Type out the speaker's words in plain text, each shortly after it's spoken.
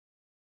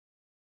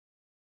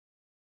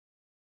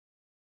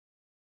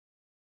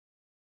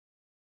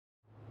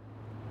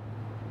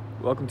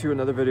Welcome to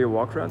another video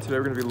walk around. Today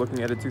we're going to be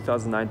looking at a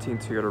 2019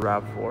 Toyota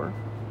RAV4.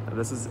 Now,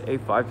 this is a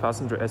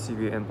 5-passenger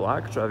SUV in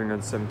black, driving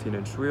on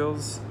 17-inch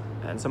wheels.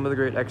 And some of the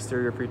great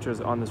exterior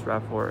features on this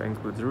RAV4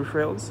 includes roof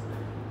rails,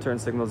 turn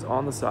signals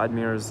on the side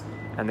mirrors,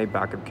 and a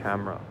backup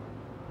camera.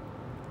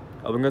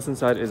 Helping us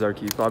inside is our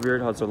key fob here.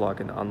 It has our lock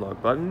and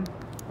unlock button.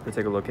 We'll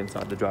take a look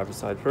inside the driver's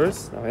side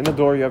first. Now in the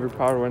door you have your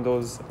power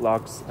windows,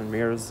 locks, and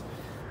mirrors.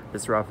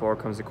 This RAV4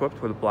 comes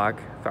equipped with black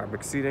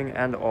fabric seating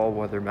and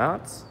all-weather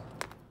mats.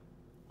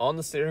 On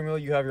the steering wheel,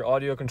 you have your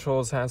audio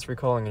controls, hands-free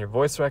calling, and your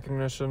voice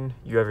recognition.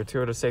 You have your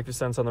Toyota safety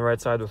sense on the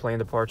right side with lane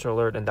departure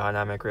alert and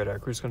dynamic radar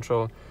cruise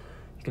control.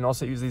 You can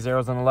also use these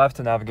arrows on the left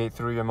to navigate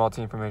through your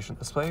multi-information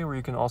display, where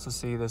you can also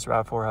see this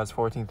RAV4 has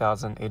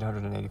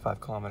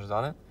 14,885 kilometers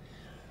on it.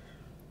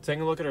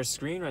 Taking a look at our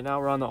screen, right now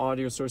we're on the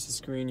audio sources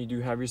screen. You do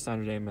have your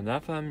standard AM and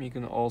FM.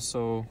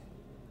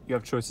 You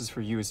have choices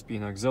for USB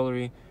and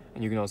auxiliary,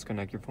 and you can also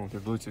connect your phone through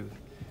Bluetooth.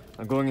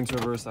 Now going into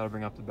reverse, that'll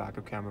bring up the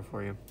backup camera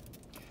for you.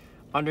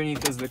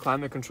 Underneath is the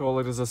climate control.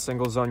 It is a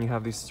single zone. You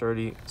have these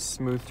sturdy,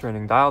 smooth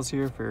turning dials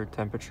here for your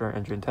temperature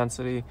and your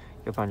intensity.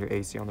 You'll find your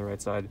AC on the right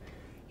side.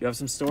 You have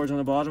some storage on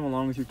the bottom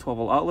along with your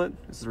 12-volt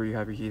outlet. This is where you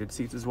have your heated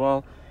seats as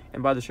well.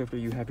 And by the shifter,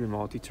 you have your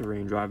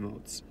multi-terrain drive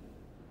modes.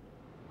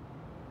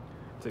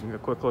 Taking a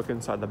quick look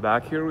inside the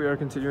back here, we are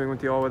continuing with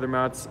the all-weather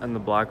mats and the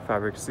black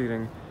fabric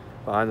seating.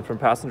 Behind the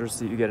front passenger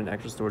seat, you get an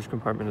extra storage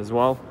compartment as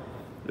well.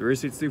 The rear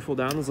seats do fold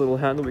down. There's a little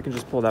handle. We can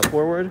just pull that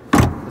forward.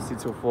 The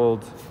seats will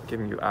fold,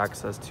 giving you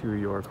access to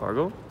your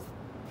cargo.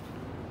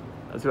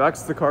 To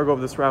access the cargo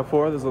of this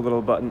RAV4, there's a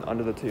little button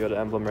under the Toyota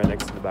emblem right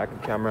next to the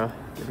backup camera.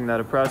 Giving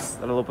that a press,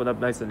 that'll open up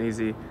nice and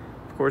easy.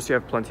 Of course, you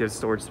have plenty of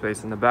storage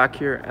space in the back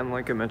here, and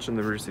like I mentioned,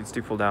 the rear seats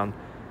do fold down.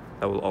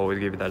 That will always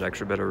give you that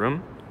extra bit of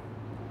room.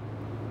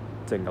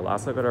 Taking a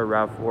last look at our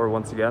RAV4,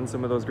 once again,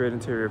 some of those great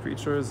interior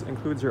features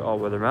includes your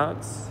all-weather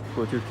mats,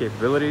 Bluetooth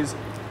capabilities,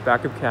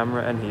 backup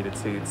camera, and heated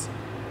seats.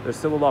 There's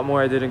still a lot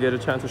more I didn't get a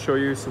chance to show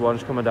you, so why don't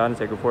you come on down and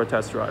take it for a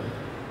test drive.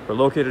 We're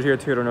located here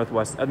at Toyota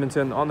Northwest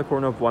Edmonton on the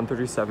corner of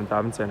 137th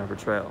Ave and St. Albert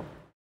Trail.